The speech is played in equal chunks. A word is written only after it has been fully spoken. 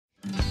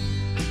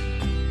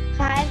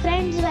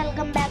Friends,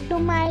 welcome back to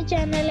my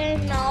channel,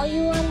 and now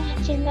you are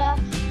watching a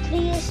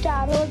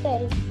 3-star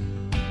hotel.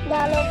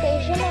 The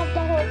location of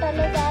the hotel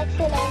is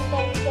excellent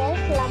and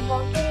guests love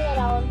walking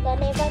around the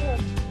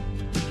neighborhood.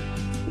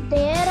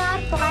 There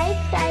are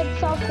 5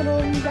 types of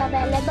rooms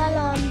available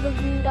on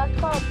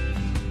booking.com.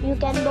 You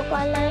can book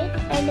online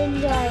and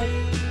enjoy it.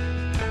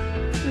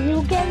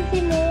 You can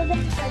see more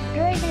than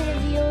 100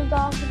 reviews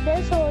of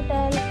this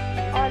hotel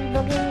on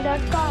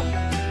booking.com.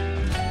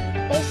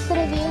 Its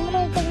review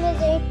rating is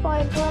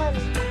 8.1,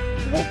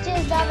 which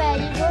is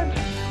very good.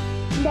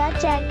 The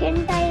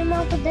check-in time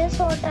of this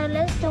hotel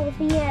is 2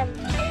 p.m.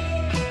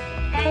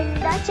 and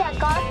the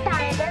check-out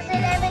time is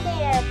 11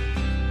 a.m.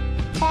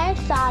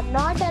 Pets are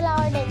not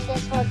allowed in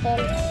this hotel.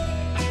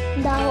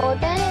 The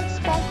hotel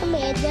accepts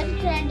major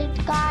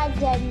credit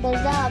cards and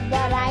reserves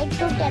the right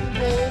to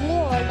temporarily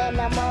hold an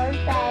amount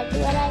prior to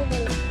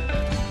arrival.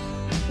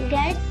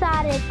 Guests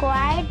are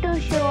required to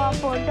show a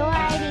photo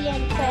ID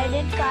and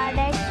credit card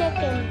at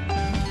check-in.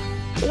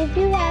 If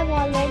you have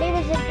already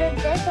visited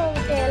this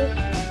hotel,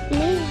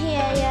 please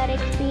share your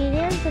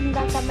experience in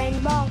the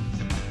comment box.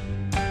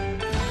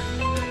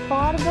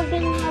 For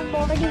booking or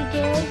more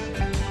details,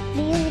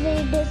 please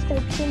read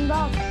description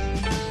box.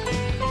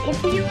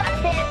 If you are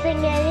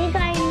facing any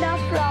kind of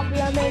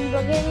problem in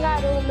booking a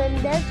room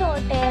in this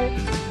hotel,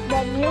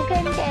 then you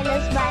can tell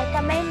us by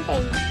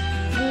commenting.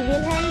 We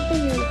will help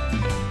you.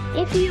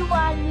 If you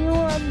are new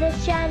on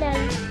this channel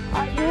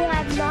or you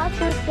have not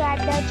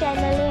subscribed the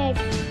channel yet,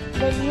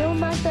 then you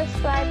must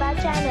subscribe our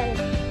channel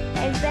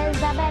and press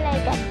the bell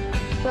icon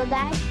so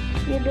that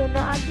you do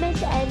not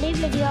miss any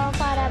video of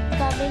our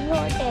upcoming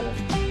hotel.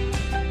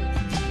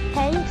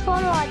 Thanks for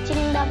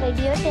watching the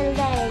video till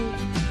the end.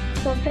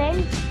 So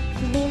friends,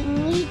 we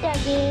meet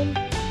again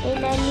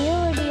in a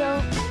new video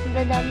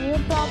with a new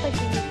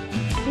property.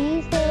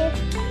 Be safe,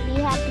 be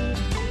happy.